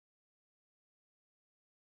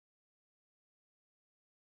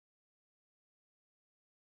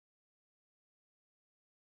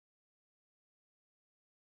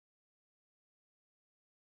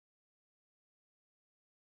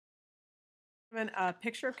A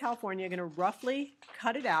picture of California. You're going to roughly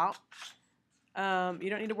cut it out. You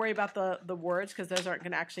don't need to worry about the words because those aren't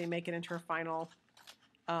going to actually make it into a final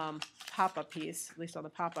pop-up piece, at least on the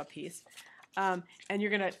pop-up piece. And you're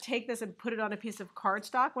going to take this and put it on a piece of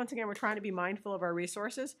cardstock. Once again, we're trying to be mindful of our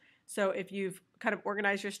resources. So if you've kind of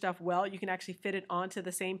organized your stuff well, you can actually fit it onto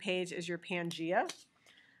the same page as your Pangea.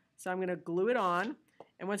 So I'm going to glue it on.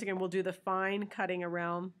 And once again, we'll do the fine cutting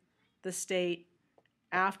around the state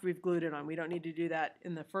after we've glued it on. We don't need to do that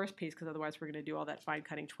in the first piece because otherwise we're going to do all that fine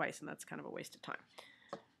cutting twice, and that's kind of a waste of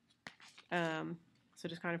time. So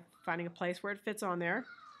just kind of finding a place where it fits on there.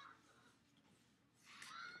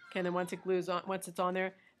 Okay, and then once it's on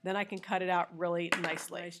there, then I can cut it out really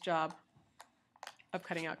nicely. Nice job of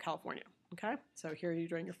cutting out California. Okay, so here you're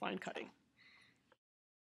doing your fine cutting.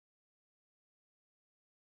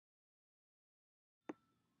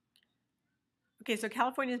 Okay, so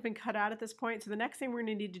California has been cut out at this point. So the next thing we're going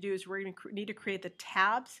to need to do is we're going to need to create the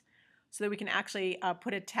tabs so that we can actually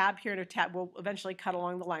put a tab here and a tab. We'll eventually cut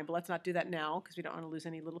along the line, but let's not do that now because we don't want to lose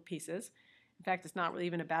any little pieces. In fact, it's not really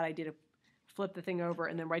even a bad idea to flip the thing over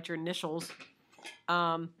and then write your initials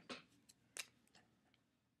on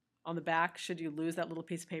the back should you lose that little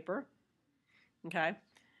piece of paper. Okay,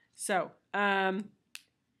 so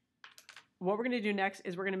what we're going to do next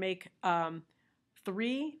is we're going to make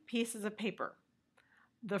 3 pieces of paper.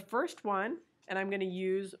 The first one, and I'm going to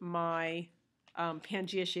use my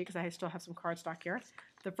Pangea sheet because I still have some cardstock here.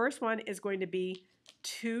 The first one is going to be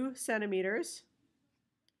 2 centimeters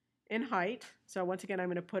in height. So once again, I'm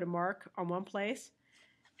going to put a mark on one place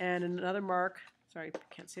and another mark. Sorry,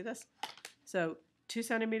 can't see this. So 2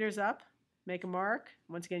 centimeters up, make a mark.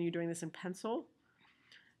 Once again, you're doing this in pencil.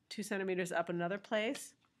 2 centimeters up another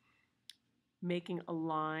place, making a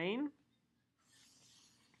line.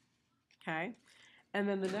 Okay. And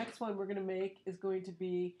then the next one we're going to make is going to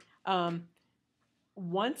be 1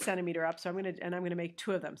 centimeter up. So I'm going to make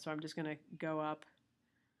 2 of them. So I'm just going to go up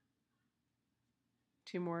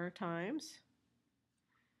 2 more times.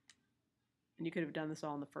 And you could have done this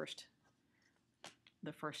all in the first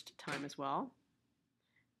time as well.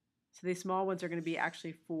 So these small ones are going to be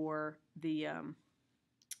actually for the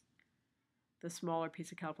smaller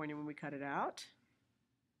piece of California when we cut it out.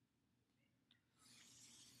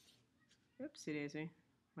 Oopsie daisy,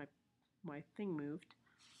 my thing moved.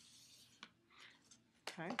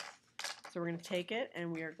 Okay, so we're going to take it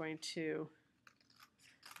and we are going to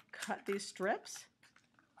cut these strips.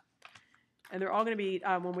 And they're all going to be,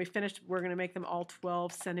 when we finish, we're going to make them all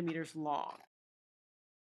 12 centimeters long.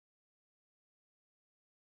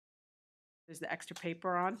 There's the extra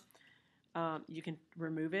paper on. You can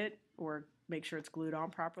remove it or make sure it's glued on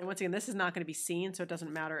properly. Once again, this is not going to be seen, so it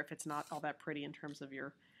doesn't matter if it's not all that pretty in terms of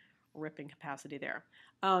your ripping capacity there.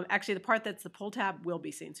 Actually, the part that's the pull tab will be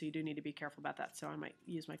seen, so you do need to be careful about that. So I might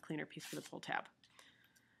use my cleaner piece for the pull tab.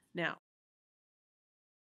 Now,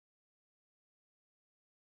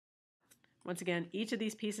 once again, each of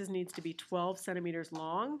these pieces needs to be 12 centimeters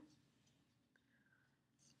long.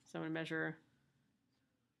 So I'm going to measure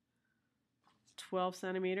 12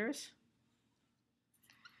 centimeters.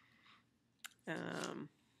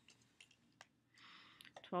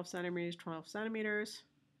 12 centimeters, 12 centimeters.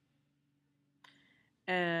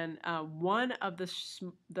 And one of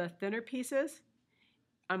the thinner pieces,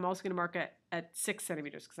 I'm also going to mark it at 6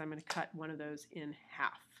 centimeters because I'm going to cut one of those in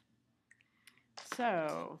half.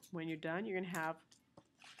 So when you're done, you're going to have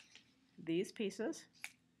these pieces.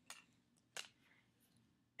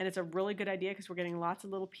 And it's a really good idea because we're getting lots of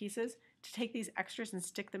little pieces to take these extras and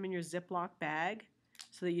stick them in your Ziploc bag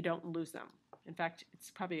so that you don't lose them. In fact,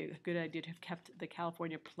 it's probably a good idea to have kept the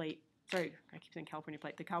California plate, sorry, I keep saying California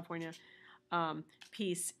plate, the California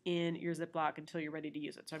piece in your Ziploc until you're ready to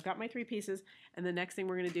use it. So I've got my 3 pieces, and the next thing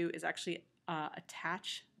we're going to do is actually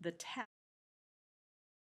attach the tab.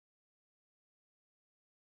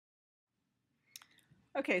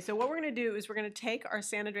 Okay, so what we're going to do is we're going to take our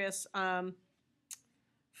San Andreas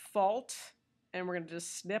fault and we're going to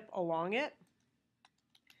just snip along it.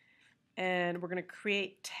 And we're going to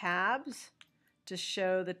create tabs to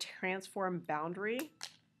show the transform boundary.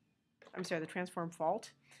 I'm sorry, the transform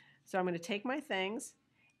fault. So I'm going to take my things,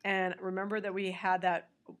 and remember that we had that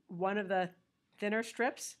one of the thinner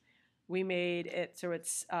strips. We made it so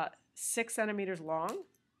it's 6 centimeters long.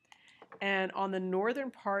 And on the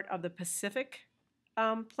northern part of the Pacific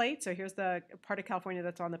plate, so here's the part of California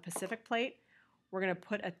that's on the Pacific plate, we're going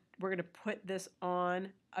to put this on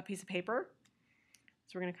a piece of paper.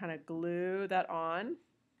 So we're going to kind of glue that on.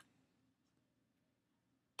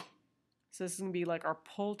 So this is going to be like our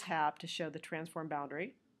pull tab to show the transform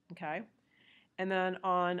boundary. Okay, and then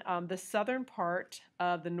on the southern part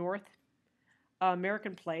of the north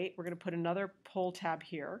American plate, we're going to put another pull tab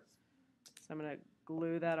here. So I'm going to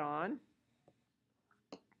glue that on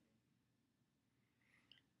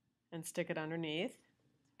and stick it underneath.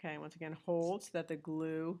 Okay, once again, hold so that the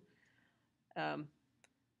glue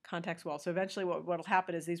contacts well. So eventually what will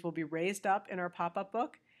happen is these will be raised up in our pop-up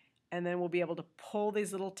book, and then we'll be able to pull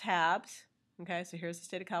these little tabs. Okay, so here's the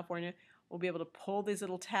state of California. We'll be able to pull these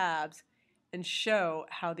little tabs and show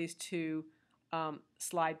how these two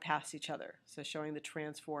slide past each other. So showing the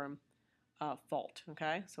transform fault.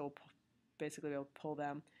 Okay, so we'll basically be able to pull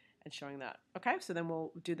them and showing that. Okay, so then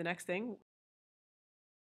we'll do the next thing.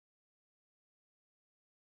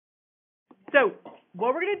 So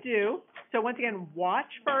what we're going to do, so once again,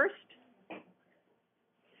 watch first.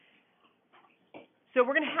 So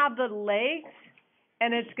we're going to have the legs,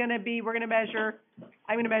 and it's going to be, we're going to measure,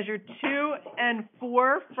 I'm going to measure 2 and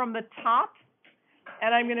 4 from the top,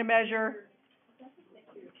 and I'm going to measure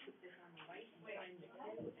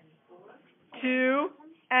 2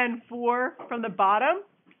 and 4 from the bottom.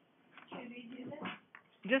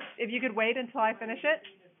 Just, if you could wait until I finish it.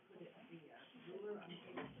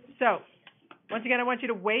 So, once again, I want you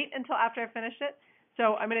to wait until after I finish it.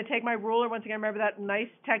 So I'm going to take my ruler. Once again, remember that nice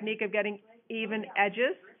technique of getting even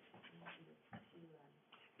edges.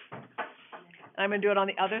 I'm going to do it on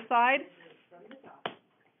the other side.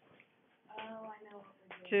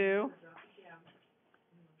 2.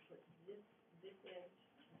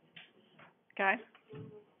 Okay.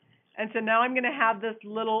 And so now I'm going to have this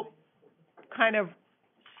little kind of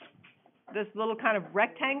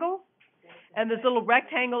rectangle. And this little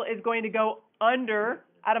rectangle is going to go under,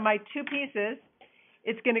 out of my 2 pieces,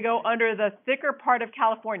 it's going to go under the thicker part of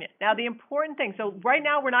California. Now the important thing, so right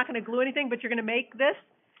now we're not going to glue anything, but you're going to make this.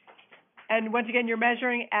 And once again, you're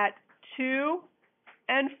measuring at 2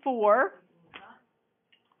 and 4.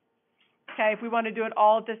 Okay, if we want to do it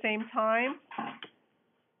all at the same time,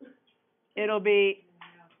 it'll be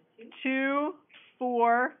 2,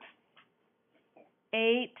 4,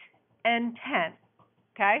 8, and 10.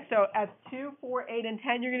 Okay, so at 2, 4, 8, and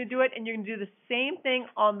 10, you're going to do it, and you're going to do the same thing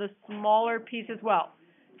on the smaller piece as well.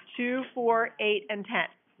 2, 4, 8, and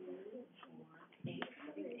 10.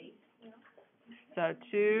 So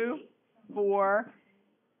 2, 4,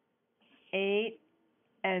 8,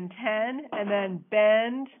 and 10, and then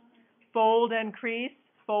bend, fold and crease,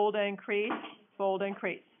 fold and crease, fold and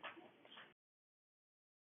crease.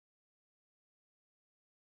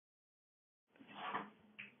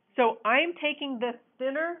 So I'm taking the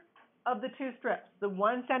thinner of the 2 strips, the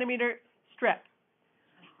 1 centimeter strip.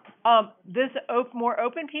 This more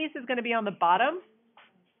open piece is going to be on the bottom.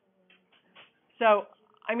 So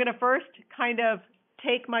I'm going to first kind of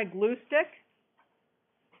take my glue stick,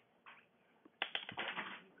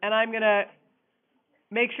 and I'm going to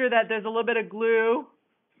make sure that there's a little bit of glue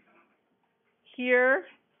here.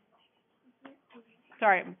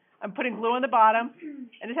 Sorry, I'm putting glue on the bottom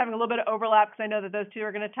and just having a little bit of overlap because I know that those 2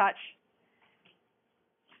 are going to touch.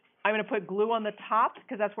 I'm going to put glue on the top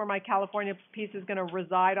because that's where my California piece is going to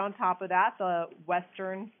reside on top of that, the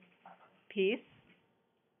western piece.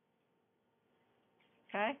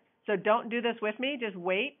 Okay, so don't do this with me. Just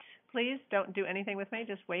wait, please. Don't do anything with me.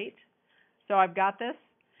 Just wait. So I've got this.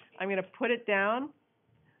 I'm going to put it down.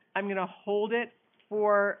 I'm going to hold it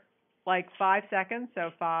for like 5 seconds.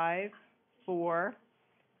 So 5, 4,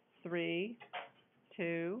 3,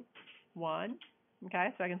 2, 1. Okay,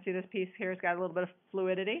 so I can see this piece here has got a little bit of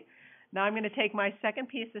fluidity. Now I'm going to take my second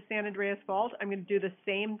piece, the San Andreas fault. I'm going to do the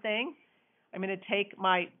same thing. I'm going to take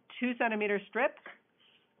my 2 centimeter strip.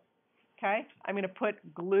 Okay, I'm going to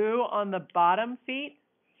put glue on the bottom feet.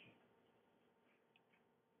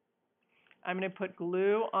 I'm going to put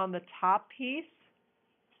glue on the top piece.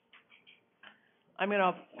 I'm going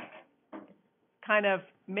to kind of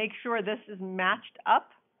make sure this is matched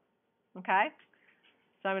up. Okay,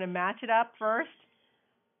 so I'm going to match it up first.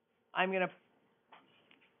 I'm going to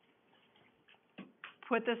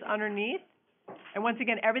put this underneath. And once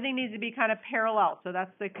again, everything needs to be kind of parallel. So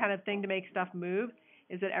that's the kind of thing to make stuff move,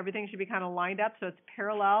 is that everything should be kind of lined up so it's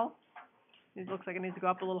parallel. It looks like it needs to go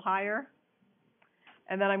up a little higher.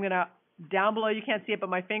 And then I'm going to, down below, you can't see it, but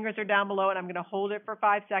my fingers are down below, and I'm going to hold it for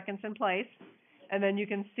 5 seconds in place. And then you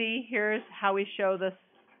can see, here's how we show this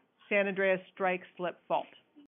San Andreas strike slip fault.